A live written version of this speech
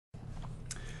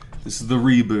This is the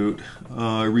reboot.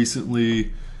 I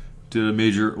recently did a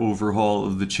major overhaul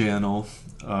of the channel.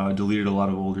 Deleted a lot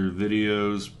of older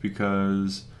videos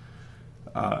because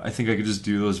I think I could just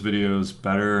do those videos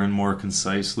better and more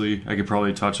concisely. I could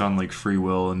probably touch on like free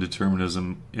will and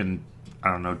determinism in, I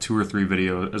don't know, two or three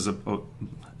videos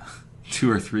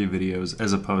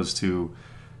as opposed to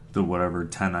the whatever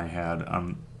 10 I had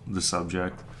on the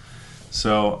subject.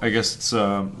 So I guess it's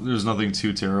there's nothing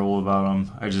too terrible about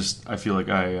them. I feel like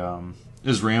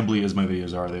as rambly as my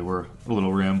videos are, they were a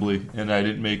little rambly, and I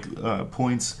didn't make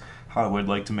points how I would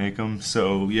like to make them.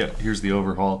 So yeah, here's the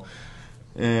overhaul,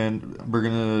 and we're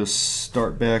gonna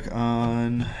start back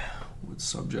on what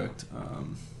subject?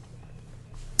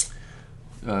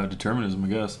 Determinism, I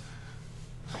guess.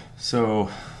 So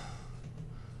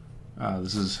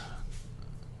this is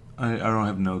I don't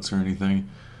have notes or anything.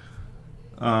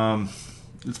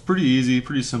 It's pretty easy,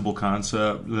 pretty simple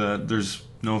concept that there's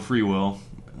no free will.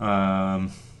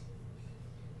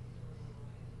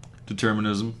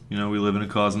 Determinism, we live in a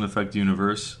cause and effect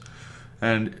universe.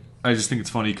 And I just think it's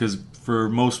funny because for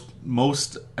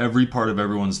most every part of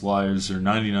everyone's lives, or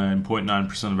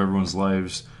 99.9% of everyone's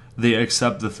lives, they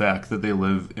accept the fact that they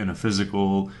live in a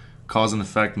physical cause and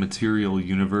effect material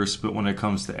universe. But when it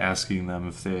comes to asking them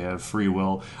if they have free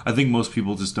will, I think most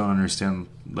people just don't understand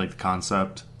like the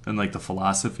concept and like the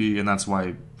philosophy, and that's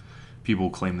why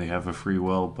people claim they have a free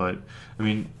will. But I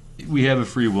mean, we have a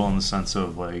free will in the sense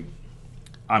of like,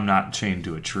 I'm not chained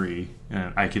to a tree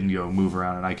and I can go move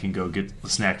around and I can go get a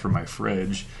snack from my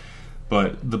fridge.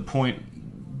 But the point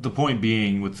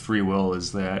being with free will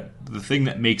is that the thing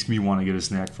that makes me want to get a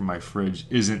snack from my fridge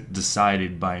isn't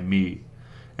decided by me.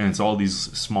 And it's all these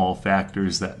small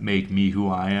factors that make me who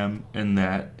I am, and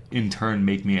that in turn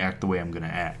make me act the way I'm going to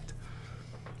act.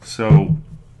 So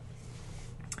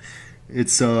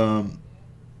it's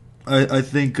I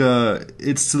think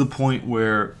it's to the point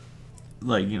where,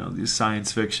 like, these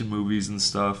science fiction movies and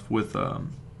stuff with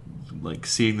like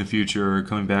seeing the future or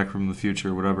coming back from the future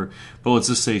or whatever. But let's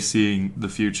just say seeing the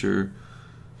future.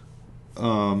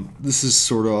 This is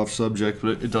sort of off subject,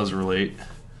 but it does relate.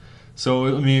 So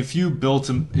I mean, if you built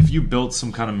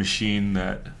some kind of machine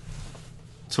that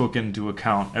took into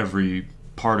account every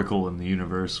particle in the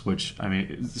universe, which I mean,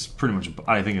 it's pretty much,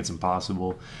 I think it's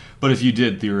impossible. But if you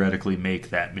did theoretically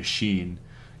make that machine,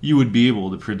 you would be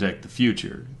able to predict the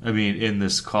future. I mean, in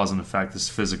this cause and effect, this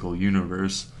physical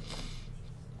universe.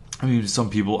 I mean,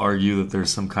 some people argue that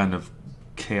there's some kind of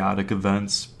chaotic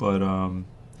events, but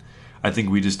I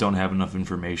think we just don't have enough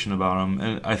information about them.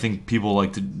 And I think people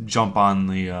like to jump on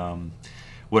the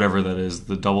whatever that is,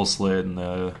 the double slit and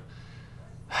the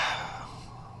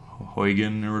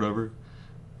Huygens or whatever,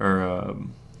 or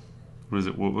what is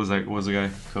it? What was that? What was the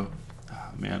guy? Oh,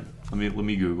 man, let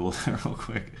me Google that real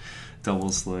quick. Double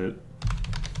slit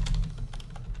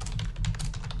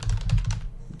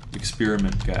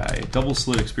experiment guy. Double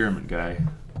slit experiment guy.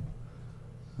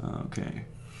 Okay.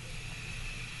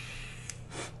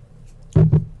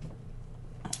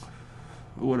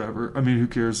 Whatever. I mean, who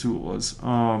cares who it was?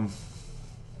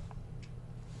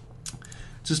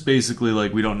 Just basically,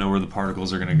 like, we don't know where the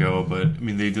particles are going to go, but I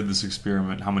mean, they did this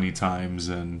experiment how many times,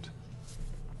 and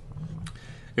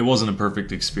it wasn't a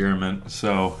perfect experiment,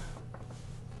 so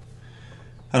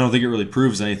I don't think it really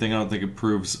proves anything. I don't think it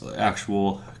proves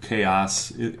actual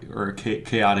chaos or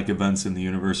chaotic events in the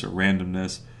universe or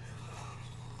randomness.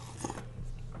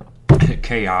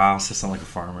 Chaos. I sound like a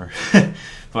farmer.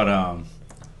 But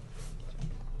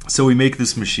so we make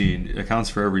this machine. It accounts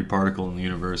for every particle in the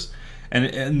universe.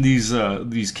 And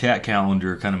these cat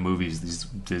calendar kind of movies, these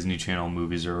Disney Channel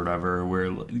movies or whatever,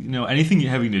 where anything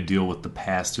having to deal with the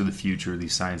past or the future,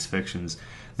 these science fictions,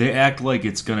 they act like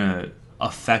it's gonna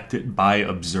affect it by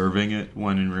observing it,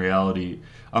 when in reality,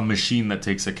 a machine that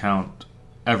takes account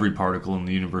every particle in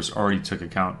the universe already took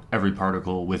account every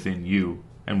particle within you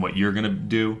and what you're gonna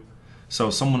do.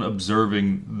 So someone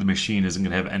observing the machine isn't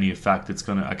gonna have any effect. It's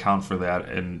gonna account for that,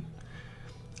 and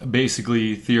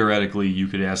basically, theoretically, you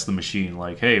could ask the machine,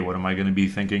 like, hey, what am I going to be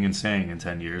thinking and saying in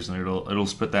 10 years? And it'll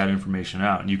spit that information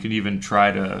out. And you can even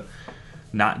try to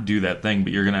not do that thing,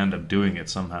 but you're going to end up doing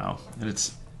it somehow. And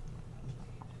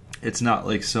it's not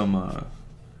like some,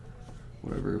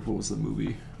 whatever, what was the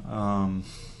movie?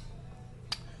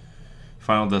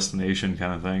 Final Destination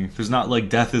kind of thing. There's not like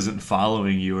death isn't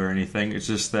following you or anything. It's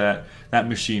just that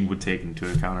machine would take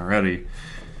into account already.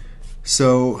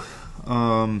 So,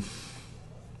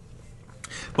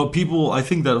 but people, I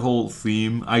think that whole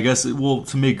theme, I guess,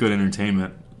 to make good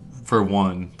entertainment, for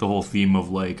one, the whole theme of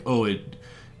like,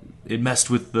 it messed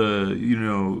with the,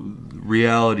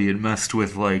 reality. It messed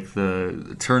with like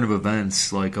the turn of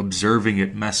events, like observing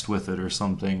it messed with it or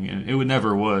something, and it would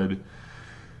never would.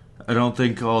 I don't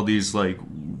think all these like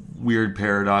weird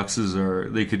paradoxes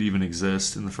they could even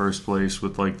exist in the first place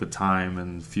with like the time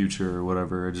and future or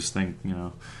whatever. I just think,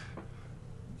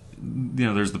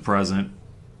 there's the present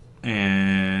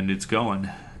and it's going,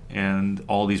 and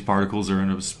all these particles are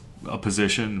in a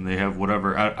position and they have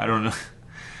whatever. I don't know.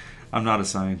 I'm not a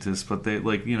scientist, but they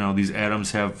like, these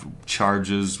atoms have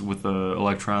charges with the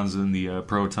electrons and the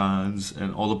protons,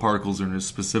 and all the particles are in a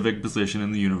specific position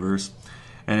in the universe,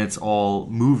 and it's all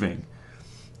moving.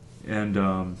 And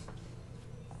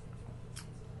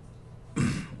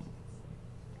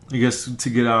I guess to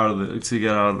get out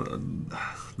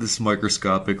of this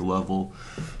microscopic level,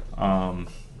 I'm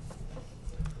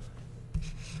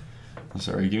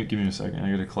sorry, give me a second.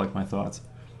 I gotta collect my thoughts.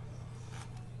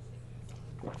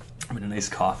 I'm in a nice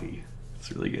coffee.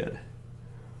 It's really good.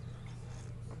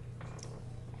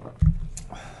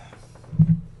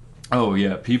 Oh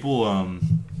yeah, people.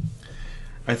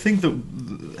 I think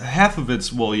that half of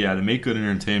it's, well, yeah, to make good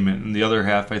entertainment, and the other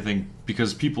half, I think,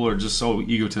 because people are just so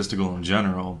egotistical in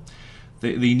general,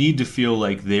 they need to feel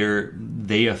like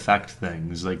they affect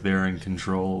things, like they're in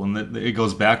control, and it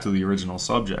goes back to the original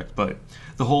subject. But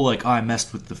the whole like, I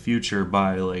messed with the future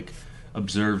by like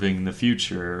observing the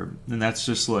future, and that's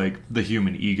just like the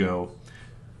human ego.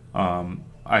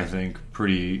 I think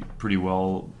pretty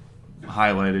well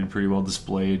highlighted, pretty well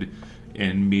displayed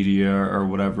in media or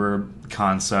whatever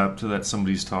concept that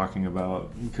somebody's talking about,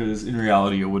 because in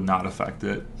reality it would not affect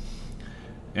it.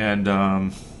 And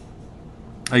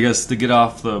I guess to get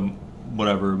off the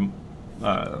whatever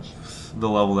the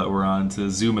level that we're on, to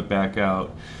zoom it back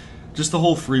out, just the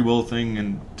whole free will thing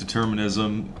and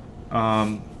determinism,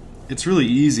 it's really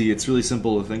easy, it's really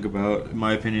simple to think about, in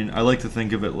my opinion. I like to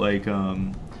think of it like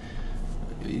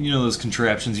those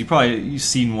contraptions, you've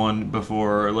seen one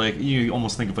before, like you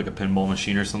almost think of like a pinball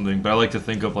machine or something, but I like to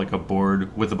think of like a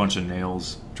board with a bunch of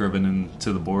nails driven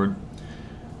into the board,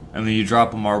 and then you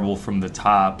drop a marble from the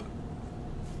top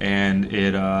and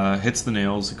it hits the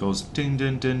nails, it goes ding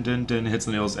ding ding ding ding, hits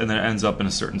the nails, and then it ends up in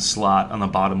a certain slot on the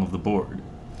bottom of the board.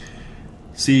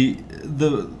 See,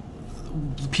 the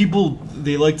people,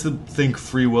 they like to think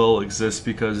free will exists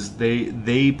because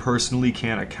they personally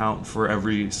can't account for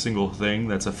every single thing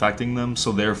that's affecting them,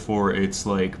 so therefore it's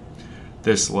like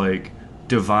this like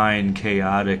divine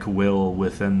chaotic will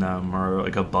within them, or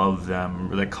like above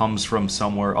them, that comes from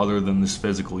somewhere other than this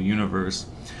physical universe.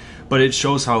 But it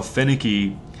shows how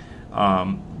finicky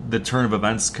the turn of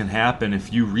events can happen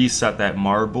if you reset that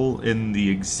marble in the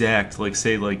exact, like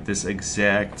say like this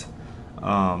exact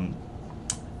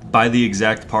by the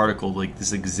exact particle, like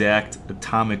this exact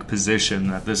atomic position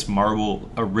that this marble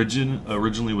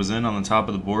originally was in on the top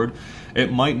of the board.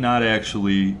 It might not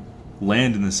actually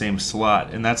land in the same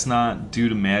slot, and that's not due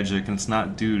to magic, and it's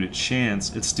not due to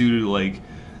chance. It's due to like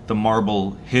the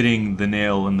marble hitting the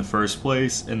nail in the first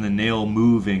place, and the nail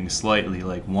moving slightly,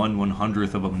 like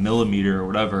 1/100th of a millimeter or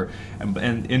whatever,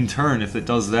 and in turn, if it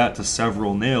does that to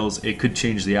several nails, it could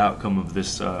change the outcome of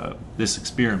this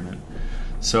experiment.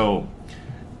 So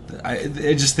I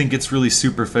just think it's really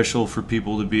superficial for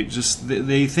people to be just,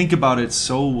 they think about it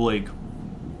so like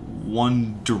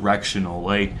one directional.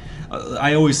 Like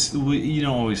I always, you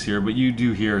don't always hear, but you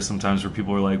do hear sometimes where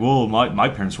people are like, well, my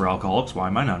parents were alcoholics, why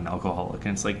am I not an alcoholic?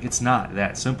 And it's like, it's not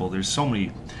that simple. There's so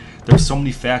many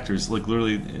factors, like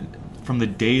literally from the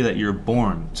day that you're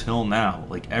born till now,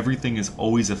 like everything is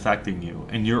always affecting you,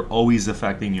 and you're always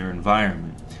affecting your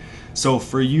environment. So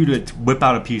for you to whip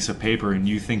out a piece of paper and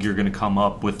you think you're going to come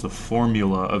up with the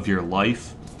formula of your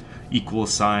life, equal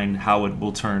sign how it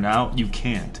will turn out, you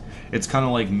can't. It's kind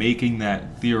of like making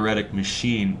that theoretic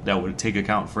machine that would take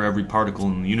account for every particle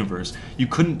in the universe. You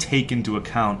couldn't take into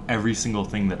account every single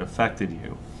thing that affected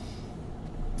you.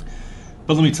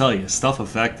 But let me tell you, stuff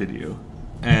affected you.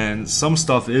 And some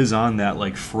stuff is on that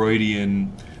like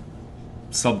Freudian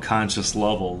subconscious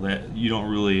level that you don't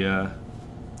really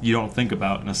you don't think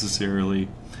about necessarily.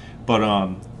 But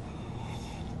I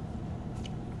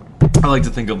like to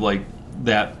think of like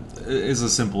that is a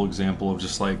simple example of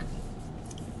just like,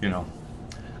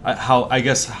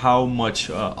 how much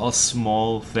a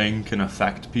small thing can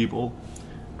affect people.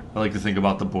 I like to think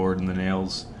about the board and the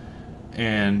nails,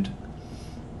 and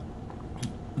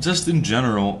just in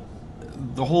general,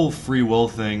 the whole free will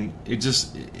thing. It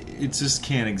just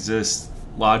can't exist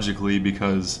logically,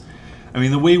 because I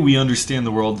mean, the way we understand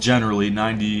the world generally,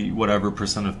 90 whatever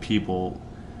 % of people,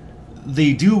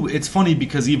 they do. It's funny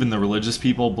because even the religious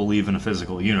people believe in a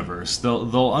physical universe.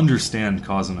 They'll understand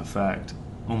cause and effect,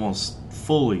 almost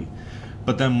fully.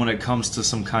 But then when it comes to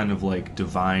some kind of like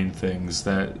divine things,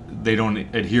 that they don't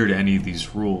adhere to any of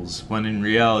these rules, when in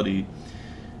reality,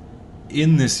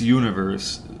 in this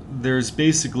universe, there's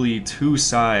basically two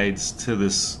sides to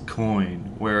this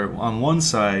coin, where on one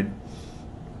side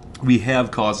we have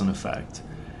cause and effect,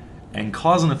 and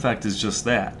cause and effect is just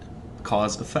that,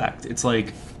 cause effect. It's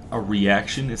like a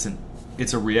reaction.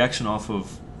 It's a reaction off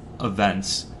of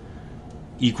events,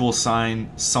 equal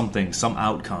sign something, some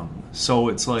outcome. So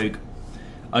it's like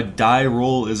a die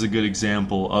roll is a good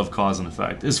example of cause and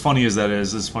effect. As funny as that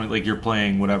is, it's funny, like you're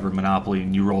playing whatever Monopoly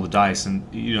and you roll the dice, and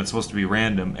it's supposed to be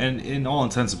random. And in all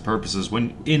intents and purposes,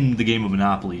 when in the game of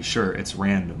Monopoly, sure, it's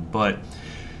random, but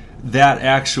that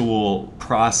actual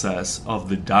process of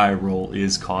the die roll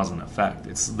is cause and effect.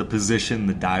 It's the position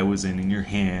the die was in your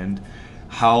hand,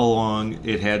 how long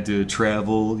it had to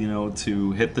travel,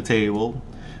 to hit the table,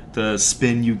 the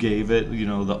spin you gave it,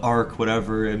 the arc,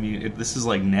 whatever. I mean, this is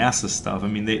like NASA stuff. I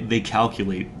mean, they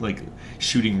calculate, like,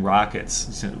 shooting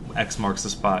rockets. X marks the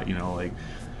spot, like.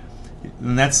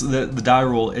 And that's the die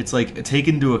roll. It's like take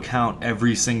into account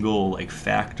every single like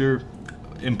factor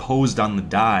imposed on the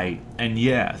die, and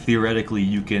yeah, theoretically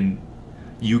you can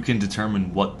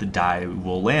determine what the die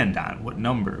will land on, what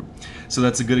number. So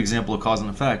that's a good example of cause and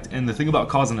effect. And the thing about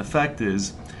cause and effect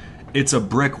is, it's a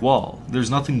brick wall. There's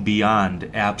nothing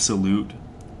beyond absolute,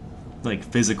 like,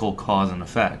 physical cause and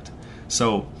effect.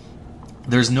 So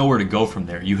there's nowhere to go from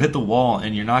there. You hit the wall,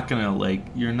 and you're not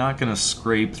gonna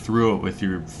scrape through it with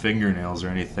your fingernails or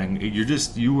anything.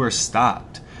 You are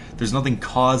stopped. There's nothing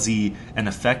causey and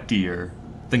effectier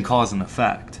than cause and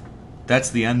effect. That's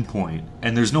the end point,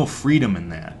 and there's no freedom in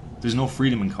that. There's no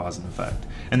freedom in cause and effect.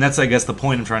 And that's, I guess, the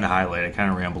point I'm trying to highlight. I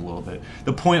kind of rambled a little bit.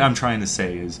 The point I'm trying to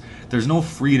say is there's no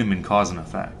freedom in cause and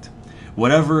effect.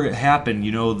 Whatever happened,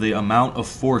 the amount of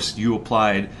force you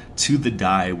applied to the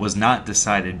die was not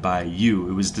decided by you.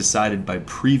 It was decided by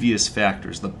previous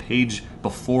factors, the page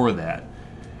before that.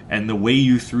 And the way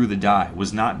you threw the die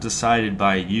was not decided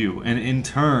by you. And in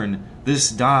turn,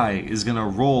 this die is going to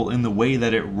roll in the way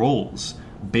that it rolls,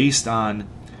 based on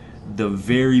the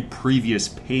very previous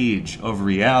page of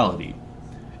reality,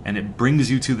 and it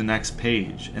brings you to the next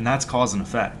page, and that's cause and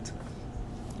effect.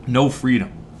 No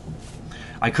freedom.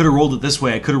 I could have rolled it this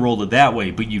way, I could have rolled it that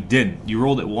way, but you didn't. You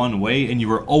rolled it one way, and you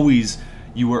were always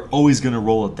going to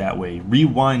roll it that way.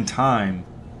 Rewind time,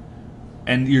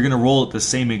 and you're going to roll it the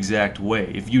same exact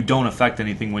way. If you don't affect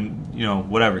anything when,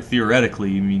 whatever,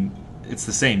 theoretically, I mean, it's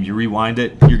the same. You rewind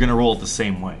it, you're going to roll it the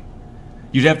same way.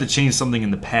 You'd have to change something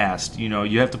in the past.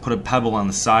 You have to put a pebble on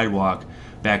the sidewalk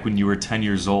back when you were 10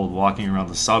 years old walking around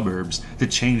the suburbs to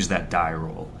change that die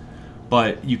roll.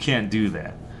 But you can't do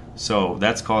that. So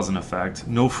that's cause and effect.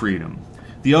 No freedom.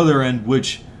 The other end,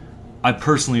 which I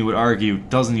personally would argue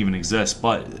doesn't even exist,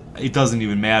 but it doesn't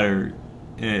even matter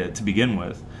to begin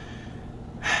with.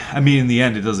 I mean, in the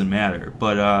end, it doesn't matter.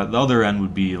 But the other end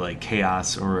would be like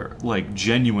chaos or like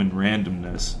genuine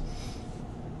randomness.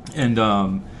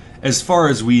 And as far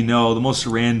as we know, the most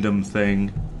random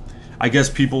thing, I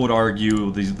guess people would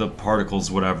argue the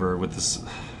particles, whatever, with this.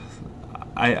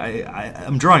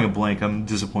 I'm drawing a blank. I'm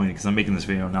disappointed because I'm making this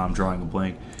video now. I'm drawing a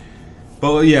blank.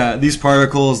 But yeah, these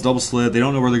particles, double slit, they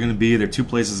don't know where they're going to be. They're two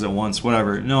places at once,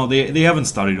 whatever. No, they haven't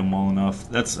studied them well enough.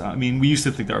 We used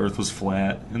to think the Earth was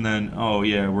flat, and then, oh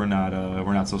yeah, we're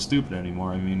not so stupid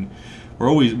anymore. I mean, we're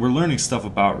learning stuff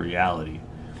about reality.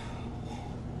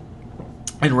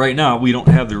 And right now, we don't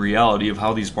have the reality of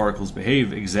how these particles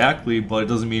behave exactly, but it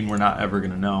doesn't mean we're not ever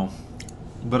going to know.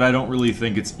 But I don't really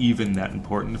think it's even that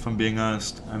important, if I'm being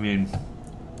honest. I mean,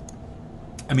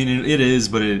 it is,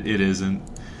 but it isn't.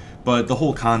 But the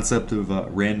whole concept of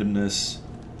randomness,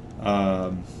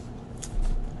 I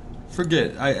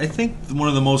think one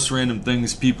of the most random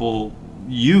things people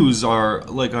use are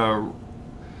like a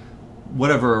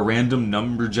random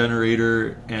number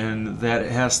generator, and that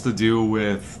has to do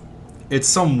with, it's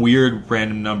some weird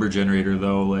random number generator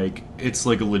though, like it's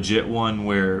like a legit one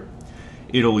where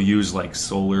it'll use like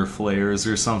solar flares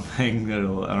or something.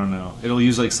 It'll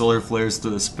use like solar flares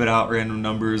to spit out random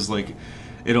numbers, like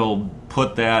it'll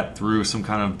put that through some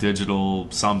kind of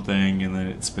digital something, and then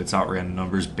it spits out random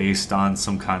numbers based on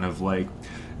some kind of like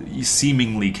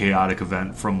seemingly chaotic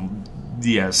event from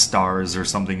stars or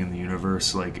something in the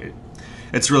universe. Like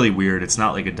it's really weird. It's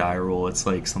not like a die roll, it's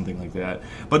like something like that.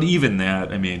 But even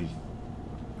that, I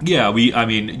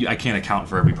can't account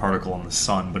for every particle in the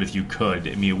sun, but if you could,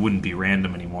 it wouldn't be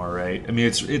random anymore, right? I mean,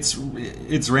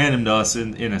 it's random to us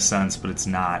in a sense, but it's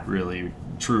not really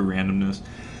true randomness.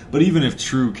 But even if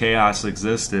true chaos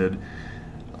existed,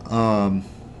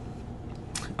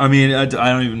 I mean, I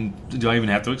don't even, do I even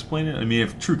have to explain it? I mean,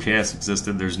 if true chaos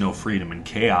existed, there's no freedom in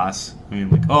chaos. I mean,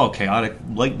 like, oh, chaotic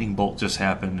lightning bolt just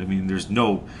happened. I mean, there was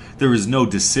no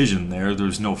decision there. There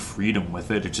was no freedom with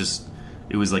it.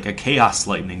 It was like a chaos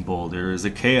lightning bolt. There was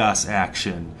a chaos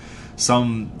action.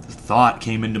 Some thought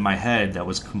came into my head that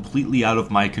was completely out of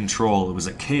my control. It was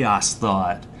a chaos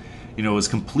thought. It was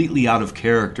completely out of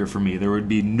character for me. There would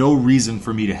be no reason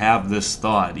for me to have this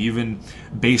thought, even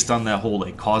based on that whole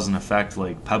like cause and effect,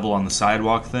 like pebble on the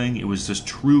sidewalk thing. It was just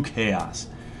true chaos.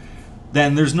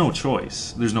 Then there's no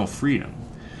choice. There's no freedom.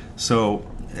 So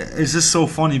it's just so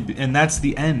funny, and that's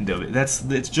the end of it.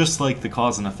 It's just like the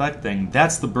cause and effect thing.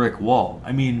 That's the brick wall.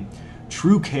 I mean,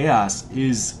 true chaos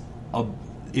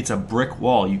it's a brick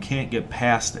wall. You can't get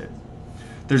past it.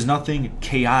 There's nothing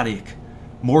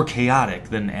more chaotic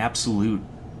than an absolute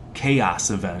chaos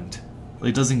event.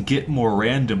 It doesn't get more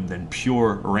random than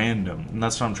pure random, and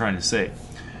that's what I'm trying to say.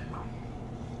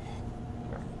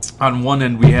 On one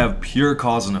end, we have pure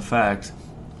cause and effect,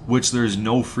 which there's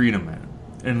no freedom in.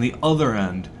 And on the other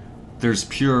end, there's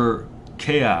pure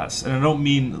chaos. And I don't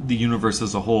mean the universe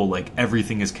as a whole, like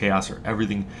everything is chaos or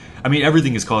everything. I mean,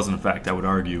 everything is cause and effect, I would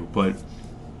argue, but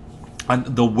on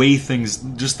the way things,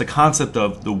 just the concept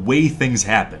of the way things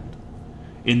happened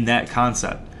in that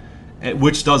concept,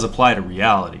 which does apply to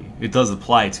reality. It does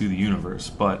apply to the universe.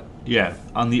 But yeah,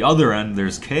 on the other end,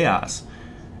 there's chaos.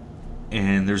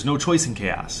 And there's no choice in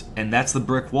chaos. And that's the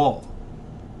brick wall.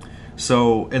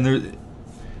 So, and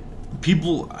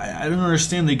people, I don't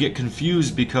understand, they get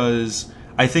confused because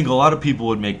I think a lot of people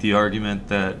would make the argument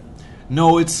that,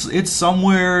 no, it's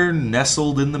somewhere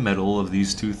nestled in the middle of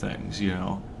these two things,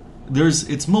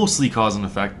 It's mostly cause and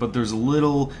effect, but there's a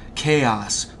little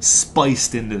chaos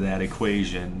spiced into that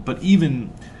equation. But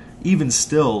even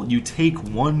still, you take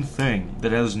one thing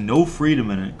that has no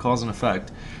freedom in it, cause and effect,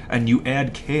 and you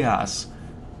add chaos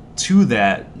to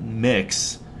that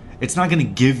mix, it's not going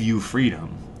to give you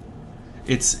freedom.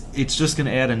 It's just going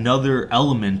to add another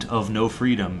element of no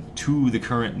freedom to the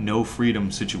current no freedom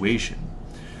situation.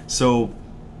 So,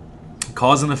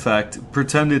 cause and effect,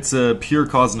 pretend it's a pure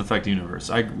cause and effect universe.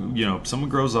 Someone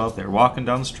grows up, they're walking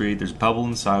down the street, there's a pebble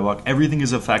in the sidewalk, everything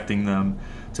is affecting them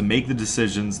to make the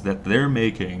decisions that they're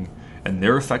making, and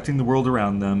they're affecting the world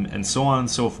around them, and so on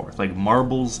and so forth. Like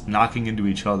marbles knocking into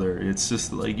each other. It's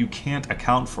just like you can't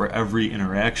account for every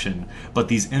interaction, but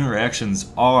these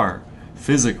interactions are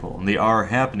physical, and they are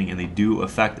happening, and they do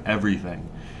affect everything.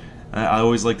 I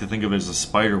always like to think of it as a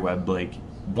spider web, like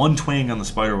one twang on the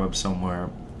spider web somewhere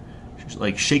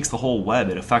like shakes the whole web.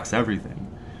 It affects everything.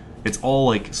 It's all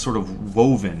like sort of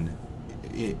woven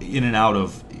in and out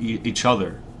of each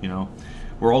other,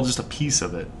 We're all just a piece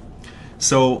of it.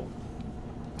 So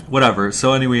whatever.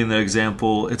 So anyway, in the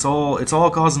example, it's all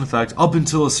cause and effect up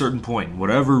until a certain point.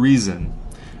 Whatever reason,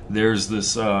 there's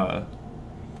this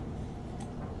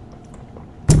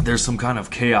there's some kind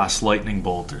of chaos lightning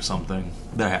bolt or something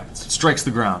that happens. It strikes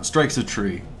the ground, strikes a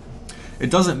tree. It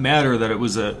doesn't matter that it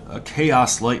was a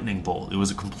chaos lightning bolt. It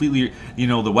was a completely,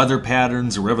 the weather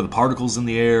patterns or whatever, the particles in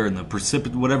the air and the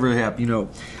whatever happened,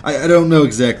 I don't know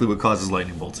exactly what causes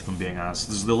lightning bolts, if I'm being honest.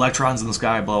 There's the electrons in the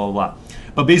sky, blah, blah, blah.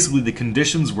 But basically the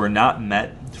conditions were not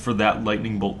met for that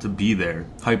lightning bolt to be there,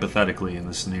 hypothetically, in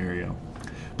this scenario.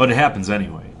 But it happens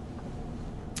anyway.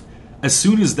 As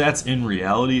soon as that's in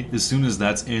reality, as soon as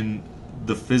that's in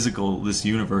the physical, this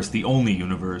universe, the only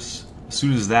universe, as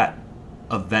soon as that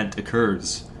event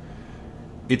occurs,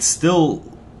 it's still,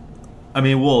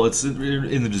 it's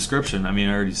in the description. I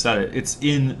already said it. It's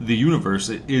in the universe.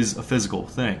 It is a physical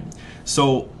thing.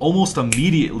 So almost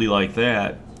immediately like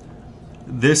that,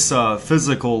 this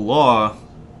physical law,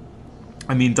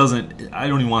 I don't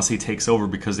even want to say takes over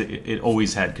because it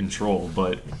always had control,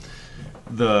 but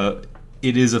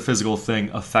it is a physical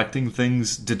thing affecting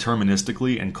things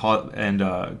deterministically and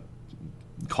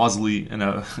causally and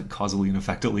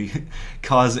effectively.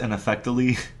 Cause and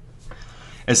effectively.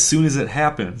 As soon as it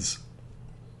happens,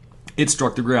 it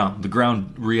struck the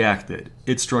ground reacted.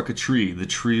 It struck a tree, the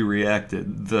tree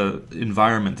reacted. The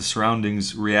environment, the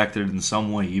surroundings reacted in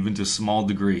some way, even to a small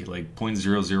degree, like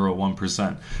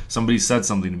 0.001%. Somebody said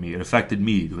something to me, it affected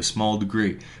me to a small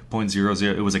degree, 0.00.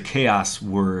 It was a chaos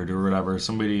word or whatever.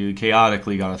 Somebody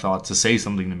chaotically got a thought to say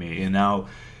something to me, and now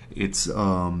it's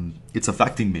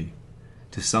affecting me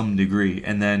to some degree,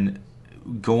 and then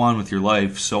go on with your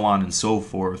life, so on and so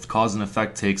forth. Cause and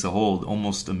effect takes a hold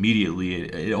almost immediately.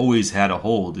 It always had a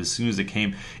hold. As soon as it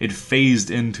came, it phased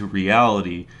into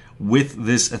reality with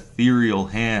this ethereal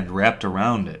hand wrapped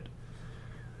around it.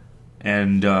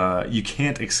 And you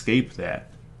can't escape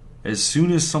that. As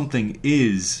soon as something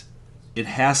is, it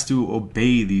has to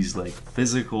obey these like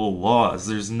physical laws.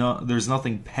 There's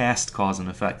nothing past cause and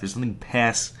effect. There's nothing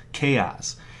past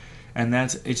chaos. And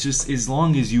it's just, as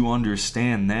long as you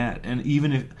understand that, and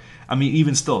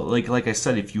even still, like I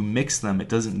said, if you mix them, it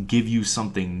doesn't give you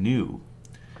something new.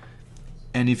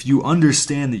 And if you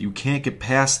understand that you can't get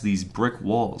past these brick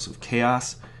walls of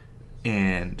chaos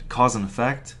and cause and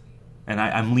effect, and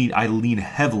I lean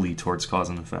heavily towards cause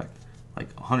and effect,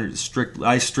 like 100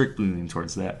 I strictly lean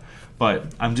towards that.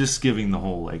 But I'm just giving the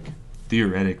whole, like,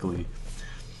 theoretically,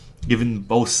 giving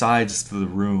both sides to the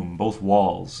room, both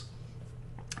walls.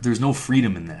 There's no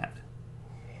freedom in that.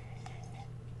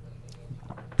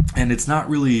 And it's not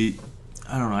really,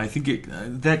 I don't know, I think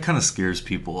that kind of scares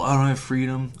people. I don't have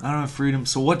freedom.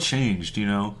 So what changed, you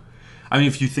know? I mean,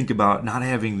 if you think about not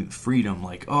having freedom,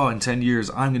 like, oh, in 10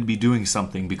 years I'm going to be doing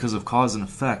something because of cause and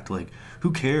effect, like,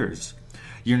 who cares?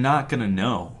 You're not going to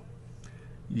know.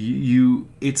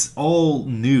 It's all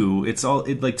new.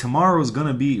 Like, tomorrow's going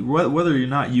to be, whether or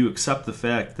not you accept the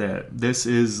fact that this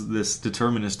is this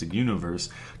deterministic universe,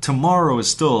 tomorrow is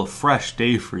still a fresh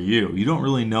day for you. You don't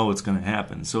really know what's going to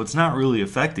happen, so it's not really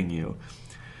affecting you.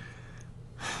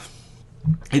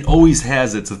 It always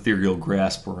has its ethereal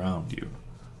grasp around you,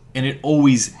 and it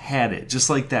always had it, just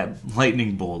like that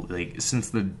lightning bolt. Like, since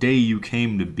the day you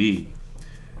came to be,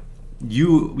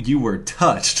 you were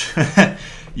touched.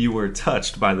 You were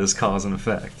touched by this cause and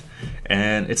effect,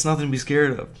 and it's nothing to be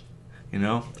scared of. You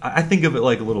know, I think of it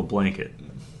like a little blanket,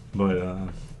 but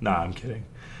nah, I'm kidding.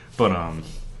 But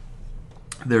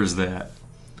there's that,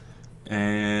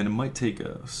 and it might take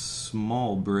a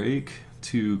small break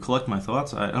to collect my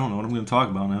thoughts. I don't know what I'm going to talk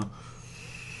about now.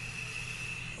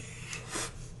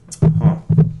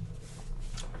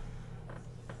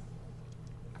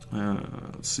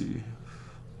 Let's see.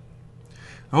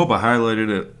 I hope I highlighted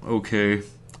it okay.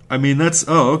 I mean,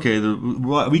 okay.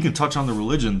 We can touch on the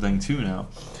religion thing too now.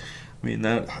 I mean,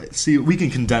 we can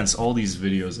condense all these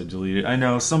videos I deleted. I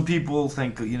know some people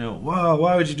think, you know, wow,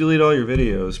 why would you delete all your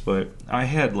videos? But I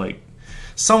had, like,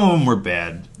 some of them were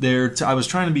bad. I was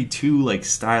trying to be too, like,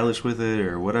 stylish with it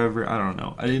or whatever. I don't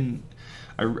know.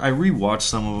 I rewatched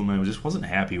some of them and I just wasn't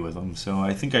happy with them. So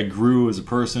I think I grew as a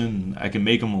person. I can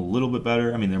make them a little bit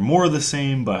better. I mean, they're more the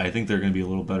same, but I think they're going to be a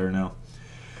little better now.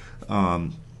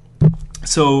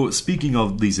 So speaking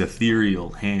of these ethereal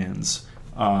hands,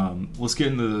 let's get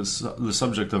into the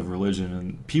subject of religion.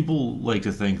 And people like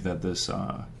to think that this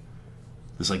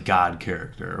like God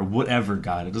character or whatever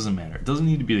God, it doesn't matter. It doesn't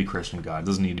need to be the Christian God. It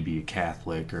doesn't need to be a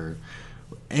Catholic or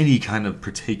any kind of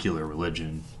particular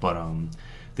religion. But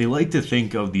they like to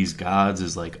think of these gods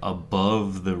as like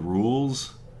above the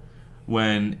rules.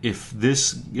 When if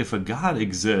a God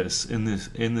exists in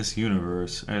this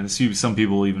universe, and see some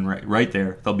people even right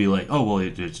there, they'll be like, oh well,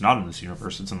 it's not in this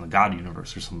universe, it's in the God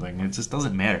universe or something. It just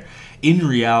doesn't matter. In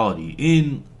reality,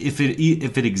 if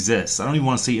it exists, I don't even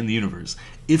want to say in the universe.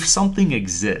 If something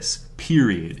exists,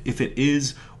 period. If it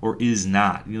is or is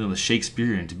not, you know, the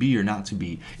Shakespearean, to be or not to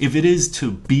be. If it is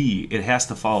to be, it has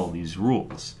to follow these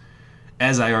rules,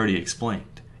 as I already explained.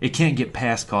 It can't get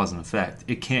past cause and effect.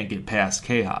 It can't get past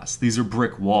chaos. These are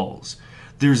brick walls.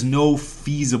 There's no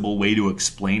feasible way to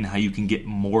explain how you can get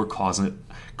more cause and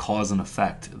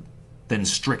effect than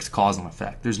strict cause and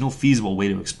effect. There's no feasible way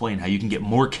to explain how you can get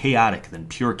more chaotic than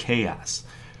pure chaos.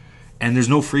 And there's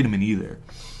no freedom in either.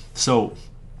 So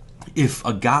if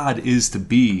a God is to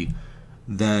be,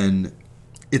 then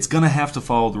it's going to have to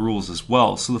follow the rules as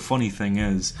well. So the funny thing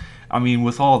is, I mean,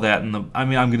 with all that,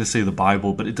 I'm going to say the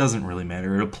Bible, but it doesn't really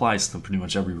matter. It applies to pretty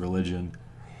much every religion.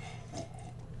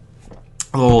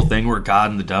 The whole thing where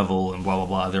God and the devil and blah, blah,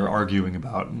 blah, they're arguing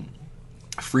about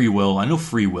free will. I know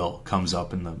free will comes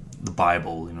up in the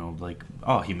Bible, you know, like,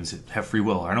 oh, humans have free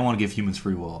will. I don't want to give humans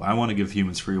free will. I want to give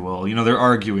humans free will. You know, they're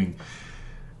arguing,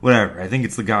 whatever. I think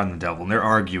it's the God and the devil, and they're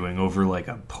arguing over, like,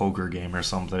 a poker game or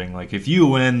something. Like, if you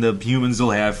win, the humans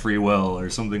will have free will or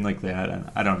something like that.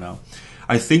 And I don't know.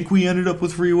 I think we ended up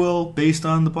with free will based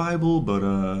on the Bible, but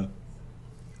I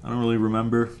don't really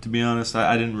remember, to be honest.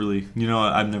 I didn't really, you know,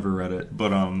 I've never read it,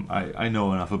 but I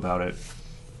know enough about it.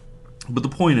 But the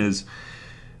point is,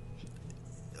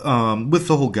 with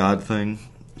the whole God thing,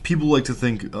 people like to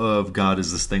think of God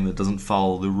as this thing that doesn't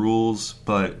follow the rules,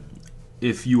 but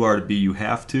if you are to be, you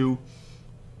have to.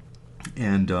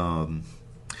 And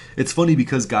it's funny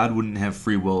because God wouldn't have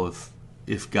free will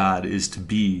if God is to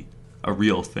be a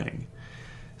real thing.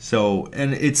 So,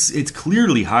 and it's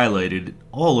clearly highlighted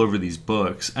all over these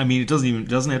books. I mean, it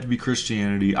doesn't have to be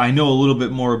Christianity. I know a little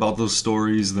bit more about those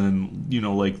stories than, you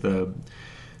know, like the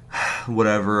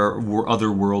whatever other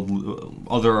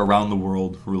around the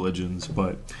world religions,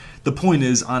 but the point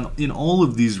is, in all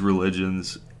of these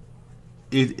religions,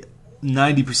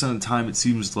 90% of the time it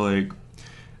seems like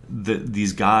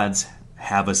these gods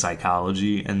have a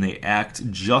psychology and they act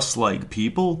just like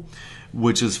people,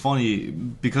 which is funny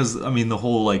because, I mean, the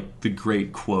whole, like, the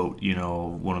great quote, you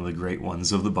know, one of the great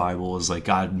ones of the Bible is like,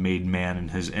 God made man in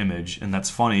his image. And that's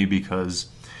funny because,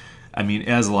 I mean,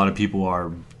 as a lot of people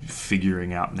are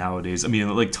figuring out nowadays, I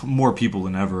mean, like, more people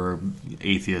than ever are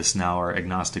atheists now, are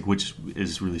agnostic, which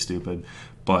is really stupid.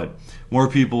 But more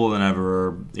people than ever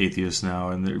are atheists now,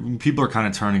 and people are kind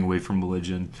of turning away from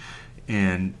religion.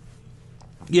 And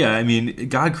yeah, I mean,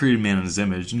 God created man in his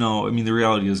image. No, I mean, the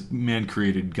reality is man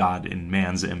created God in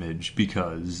man's image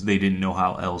because they didn't know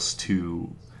how else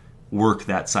to work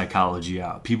that psychology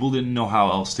out. People didn't know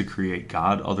how else to create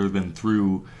God other than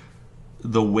through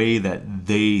the way that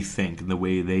they think, the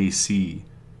way they see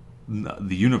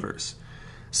the universe.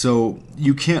 So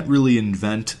you can't really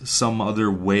invent some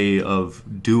other way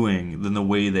of doing than the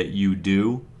way that you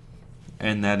do,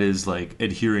 and that is like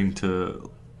adhering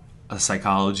to a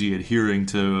psychology, adhering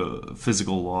to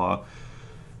physical law.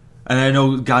 And I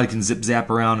know God can zip zap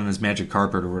around in his magic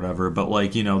carpet or whatever, but,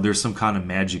 like, you know, there's some kind of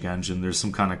magic engine, there's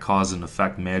some kind of cause and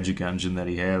effect magic engine that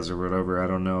he has or whatever. I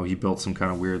don't know. He built some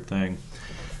kind of weird thing.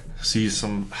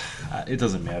 It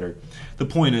doesn't matter. The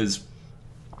point is,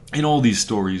 in all these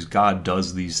stories, God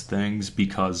does these things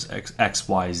because X,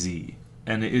 Y, Z,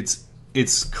 and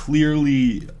it's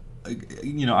clearly,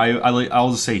 you know,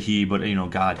 I'll just say he, but, you know,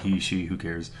 God, he, she, who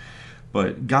cares?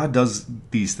 But God does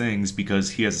these things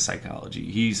because he has a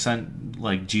psychology. He sent,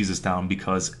 like, Jesus down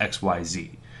because X, Y,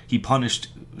 Z. He punished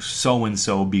so and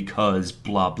so because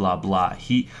blah blah blah.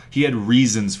 He had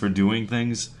reasons for doing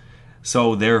things,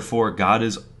 so therefore God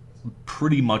is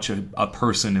pretty much a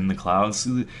person in the clouds.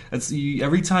 That's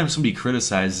every time somebody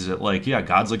criticizes it, like, yeah,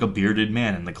 God's like a bearded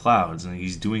man in the clouds and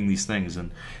he's doing these things,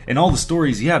 and in all the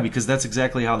stories, yeah, because that's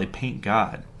exactly how they paint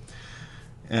God.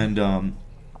 And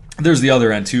there's the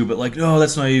other end too, but, like, no,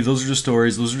 that's naive, those are just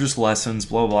stories, those are just lessons,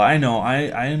 blah blah. I know,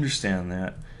 I understand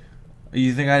that.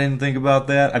 You think I didn't think about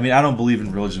that? I mean, I don't believe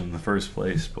in religion in the first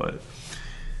place, but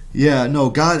yeah, no,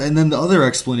 God, and then the other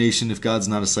explanation, if God's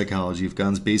not a psychology, if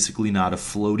God's basically not a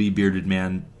floaty, bearded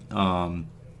man,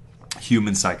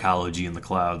 human psychology in the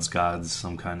clouds, God's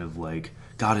some kind of, like,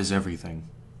 God is everything.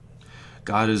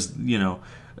 God is,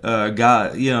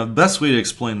 God, best way to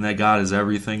explain that God is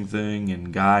everything thing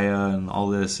and Gaia and all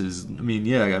this is,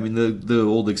 the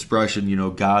old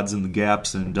expression, God's in the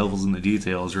gaps and devil's in the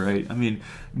details, right? I mean,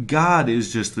 God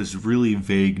is just this really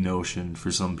vague notion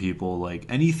for some people, like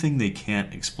anything they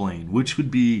can't explain, which would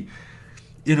be,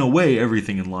 in a way,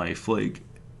 everything in life. Like,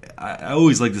 I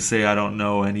always like to say I don't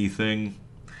know anything,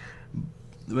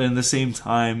 but at the same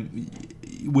time,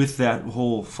 with that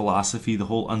whole philosophy, the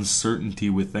whole uncertainty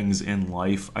with things in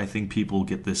life, I think people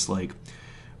get this, like,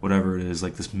 whatever it is,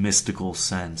 like this mystical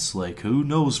sense, like, who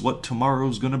knows what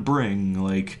tomorrow's gonna bring,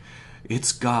 like,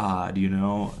 it's God,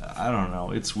 I don't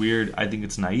know, it's weird. I think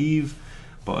it's naive,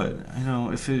 but, I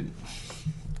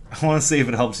want to say if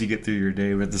it helps you get through your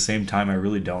day, but at the same time, I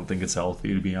really don't think it's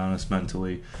healthy, to be honest,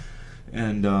 mentally.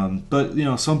 And but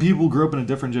some people grew up in a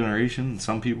different generation.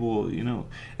 Some people,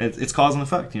 it's cause and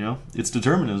effect. It's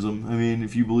determinism. I mean,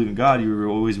 if you believe in God,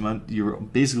 you're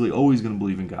basically always going to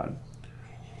believe in God.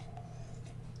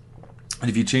 And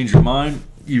if you change your mind,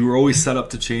 you were always set up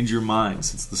to change your mind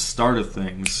since the start of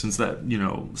things, since that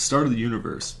start of the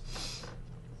universe.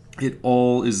 It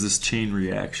all is this chain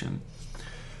reaction.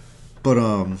 But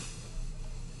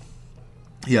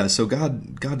yeah, so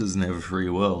God doesn't have a free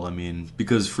will. I mean,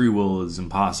 because free will is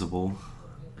impossible,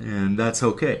 and that's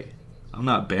okay. I'm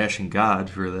not bashing God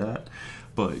for that,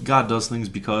 but God does things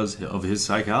because of his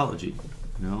psychology.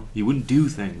 He wouldn't do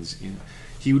things.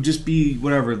 He would just be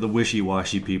whatever the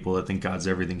wishy-washy people that think God's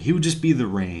everything. He would just be the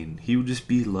rain. He would just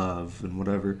be love and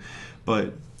whatever.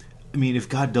 But I mean, if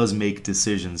God does make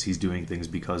decisions, he's doing things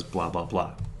because blah blah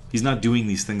blah. He's not doing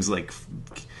these things like,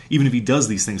 even if he does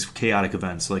these things, chaotic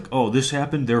events, like, oh, this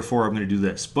happened, therefore I'm going to do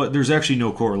this. But there's actually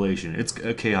no correlation. It's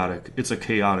a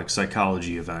chaotic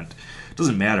psychology event. It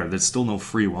doesn't matter. There's still no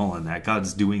free will in that.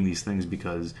 God's doing these things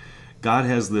because God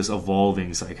has this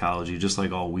evolving psychology, just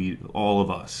like all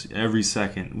of us. Every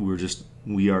second,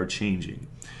 we are changing.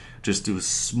 Just to a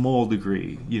small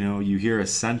degree. You hear a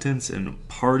sentence and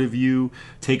part of you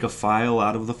take a file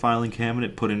out of the filing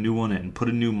cabinet, put a new one in, put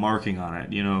a new marking on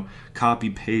it,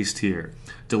 copy paste here,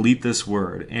 delete this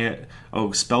word, and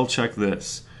spell check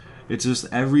this. It's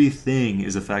just everything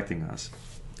is affecting us.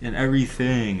 And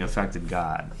everything affected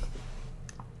God.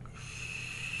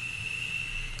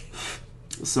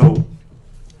 So,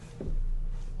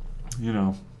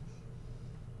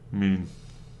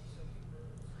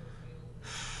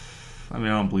 I mean,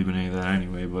 I don't believe in any of that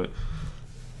anyway, but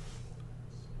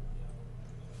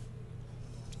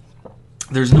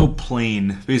there's no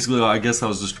plane. Basically, I guess I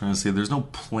was just trying to say there's no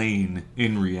plane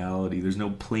in reality. There's no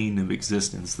plane of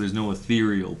existence. There's no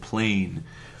ethereal plane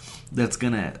that's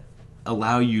going to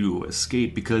allow you to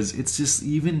escape, because it's just,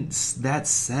 even that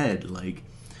said, like,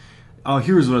 oh,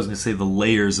 here's what I was going to say, the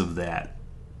layers of that.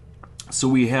 So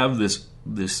we have this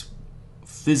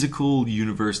physical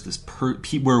universe,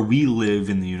 where we live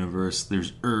in the universe.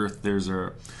 There's Earth, there's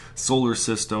our solar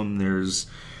system, there's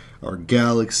our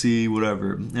galaxy,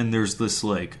 whatever, and there's this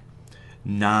like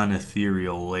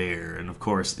non-ethereal layer. And of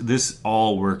course, this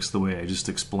all works the way I just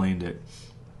explained it.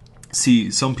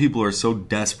 See, some people are so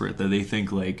desperate that they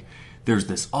think like there's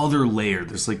this other layer,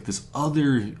 there's like this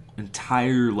other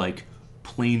entire like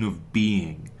plane of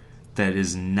being that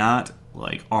is not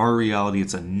like our reality.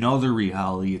 It's another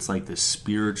reality. It's like this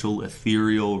spiritual,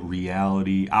 ethereal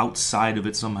reality outside of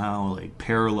it somehow, like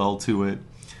parallel to it.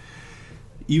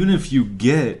 Even if you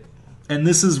get, and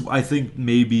this is, I think,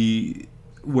 maybe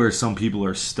where some people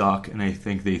are stuck, and I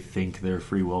think they think their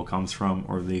free will comes from,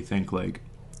 or they think like,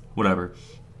 whatever.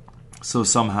 So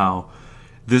somehow,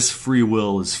 this free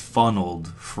will is funneled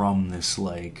from this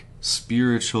like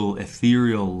spiritual,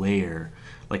 ethereal layer,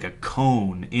 like a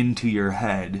cone, into your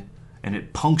head, and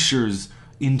it punctures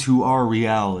into our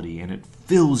reality, and it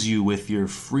fills you with your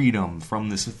freedom from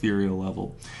this ethereal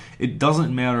level. It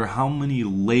doesn't matter how many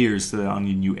layers to that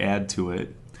onion you add to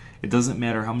it. It doesn't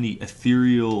matter how many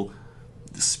ethereal,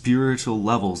 spiritual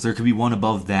levels. There could be one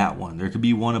above that one. There could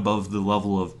be one above the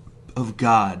level of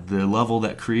God, the level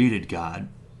that created God,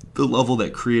 the level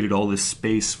that created all this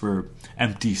space for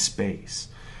empty space,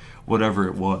 whatever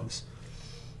it was.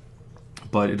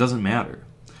 But it doesn't matter,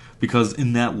 because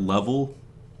in that level,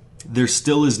 there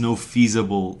still is no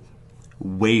feasible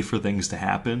way for things to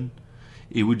happen.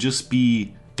 It would just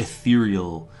be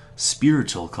ethereal,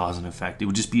 spiritual cause and effect. It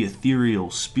would just be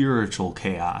ethereal, spiritual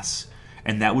chaos,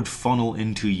 and that would funnel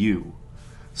into you.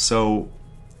 So,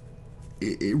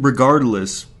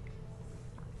 regardless,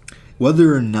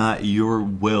 whether or not your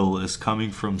will is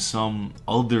coming from some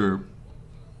other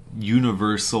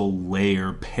universal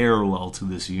layer parallel to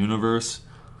this universe,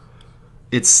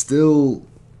 it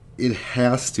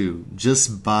has to,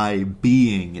 just by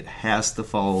being, it has to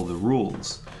follow the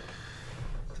rules.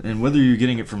 And whether you're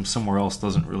getting it from somewhere else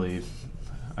doesn't really,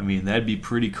 I mean, that'd be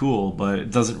pretty cool, but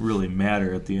it doesn't really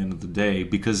matter at the end of the day,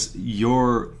 because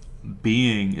your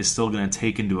being is still going to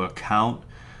take into account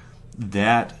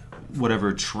that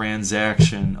whatever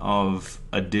transaction of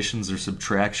additions or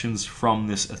subtractions from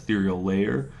this ethereal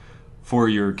layer for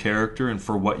your character and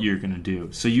for what you're going to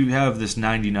do. So you have this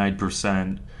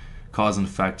 99% cause and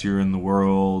effect, you're in the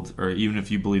world, or even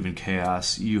if you believe in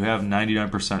chaos, you have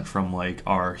 99% from like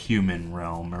our human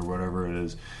realm or whatever it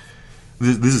is.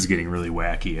 This is getting really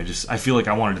wacky. I feel like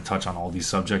I wanted to touch on all these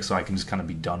subjects so I can just kind of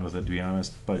be done with it, to be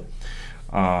honest. But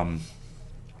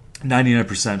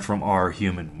 99% from our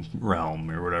human realm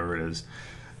or whatever it is.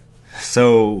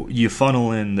 So you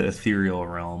funnel in the ethereal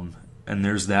realm, and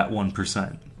there's that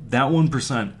 1%. That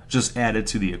 1%, just add it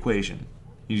to the equation.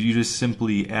 You just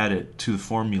simply add it to the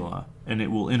formula, and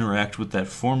it will interact with that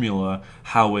formula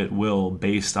how it will,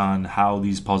 based on how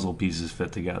these puzzle pieces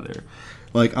fit together.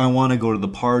 Like, I want to go to the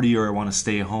party, or I want to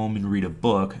stay home and read a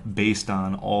book based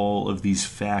on all of these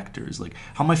factors. Like,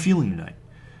 how am I feeling tonight?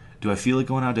 Do I feel like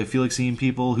going out? Do I feel like seeing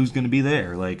people? Who's going to be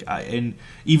there? And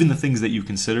even the things that you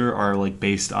consider are like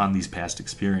based on these past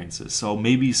experiences. So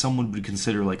maybe someone would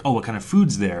consider like, oh, what kind of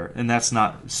food's there? And that's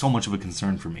not so much of a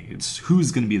concern for me. It's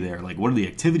who's going to be there. Like, what are the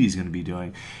activities going to be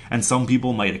doing? And some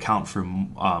people might account for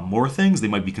more things. They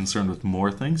might be concerned with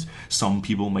more things. Some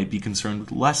people might be concerned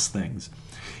with less things.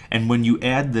 And when you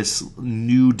add this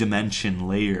new dimension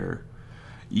layer,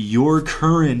 your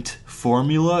current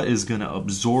formula is going to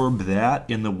absorb that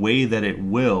in the way that it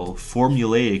will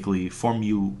formulaically,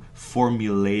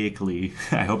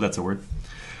 I hope that's a word,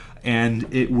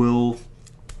 and it will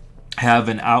have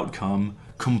an outcome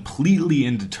completely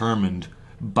indetermined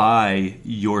by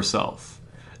yourself.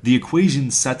 The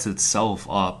equation sets itself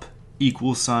up,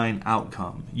 equal sign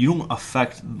outcome. You don't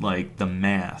affect like the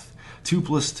math. 2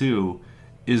 + 2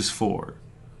 is 4.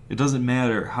 It doesn't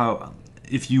matter how,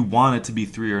 if you want it to be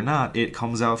 3 or not, it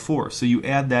comes out 4. So you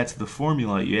add that to the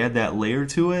formula, you add that layer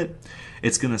to it,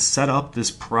 it's going to set up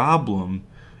this problem,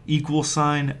 equal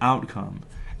sign outcome.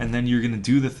 And then you're going to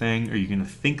do the thing, or you're going to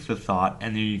think the thought,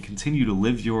 and then you continue to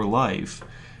live your life.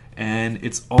 And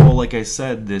it's all, like I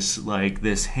said,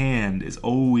 this hand is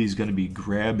always going to be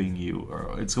grabbing you,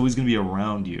 or it's always going to be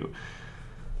around you.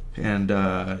 And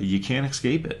you can't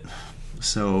escape it.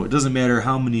 So it doesn't matter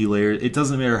how many layers. It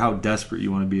doesn't matter how desperate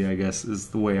you want to be, I guess, is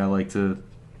the way I like to.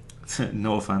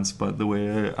 No offense, but the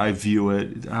way I view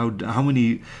it, how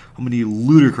many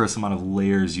ludicrous amount of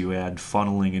layers you add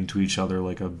funneling into each other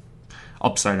like a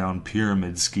upside down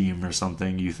pyramid scheme or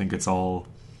something. You think it's all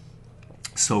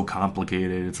so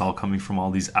complicated. It's all coming from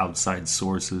all these outside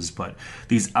sources, but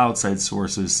these outside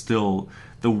sources still,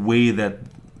 the way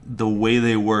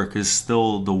they work is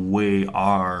still the way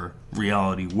our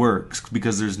reality works,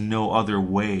 because there's no other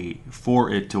way for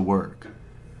it to work.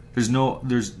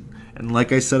 And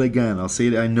like I said again, I'll say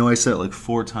it, I know I said it like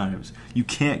 4 times. You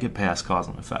can't get past cause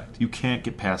and effect. You can't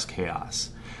get past chaos.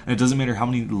 And it doesn't matter how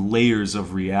many layers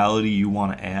of reality you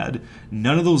want to add.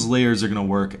 None of those layers are going to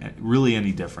work really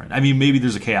any different. I mean, maybe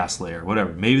there's a chaos layer,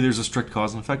 whatever. Maybe there's a strict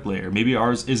cause and effect layer. Maybe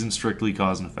ours isn't strictly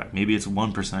cause and effect. Maybe it's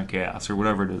 1% chaos or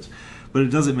whatever it is. But it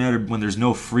doesn't matter when there's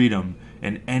no freedom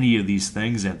in any of these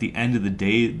things. At the end of the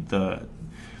day, the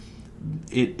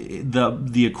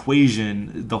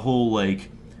equation, the whole like,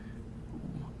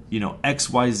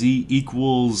 XYZ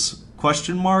equals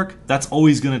question mark, that's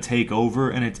always going to take over,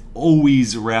 and it's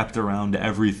always wrapped around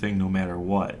everything no matter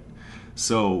what.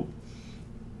 So,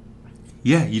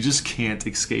 yeah, you just can't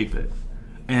escape it.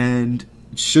 And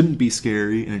it shouldn't be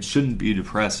scary, and it shouldn't be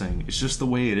depressing. It's just the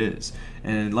way it is.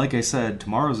 And like I said,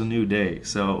 tomorrow's a new day.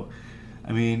 So,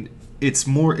 I mean, it's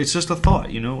just a thought,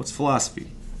 it's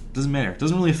philosophy. It doesn't matter. It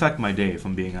doesn't really affect my day, if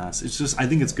I'm being honest. It's just, I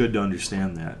think it's good to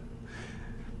understand that.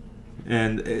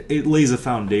 And it lays a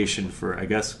foundation for, I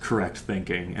guess, correct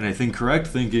thinking. And I think correct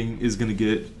thinking is going to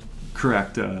get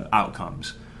correct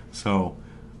outcomes. So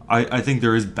I think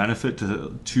there is benefit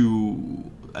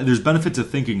there's benefit to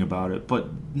thinking about it, but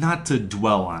not to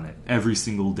dwell on it every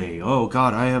single day. Oh,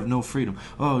 God, I have no freedom.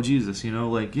 Oh, Jesus,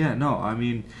 I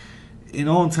mean, in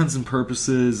all intents and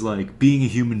purposes, like, being a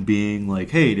human being, like,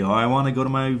 hey, do I want to go to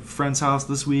my friend's house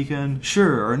this weekend?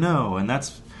 Sure or no. And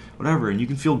that's whatever, and you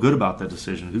can feel good about that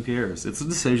decision. Who cares? It's a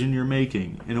decision you're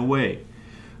making in a way.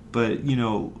 But,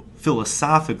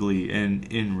 philosophically and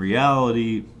in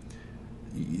reality,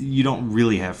 you don't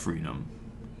really have freedom.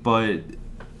 But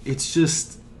it's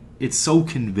so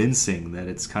convincing that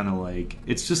it's kind of like,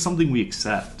 it's just something we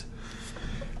accept.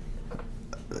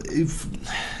 It's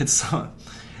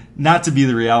not to be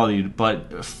the reality,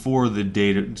 but for the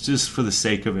day, just for the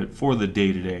sake of it, for the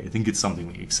day-to-day, I think it's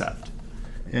something we accept.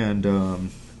 And,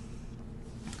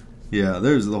 yeah,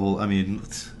 there's the whole, I mean,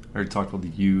 I already talked about the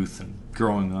youth and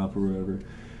growing up or whatever.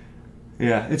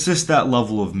 Yeah, it's just that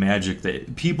level of magic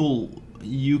that people,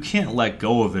 you can't let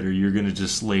go of it or you're going to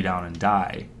just lay down and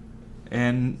die.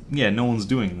 And, yeah, no one's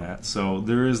doing that. So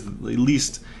there is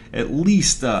at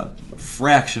least a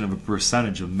fraction of a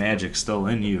percentage of magic still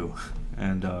in you.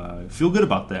 And I feel good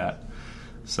about that.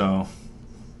 So,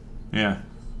 yeah,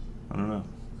 I don't know.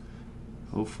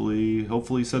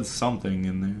 Hopefully said something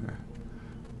in there.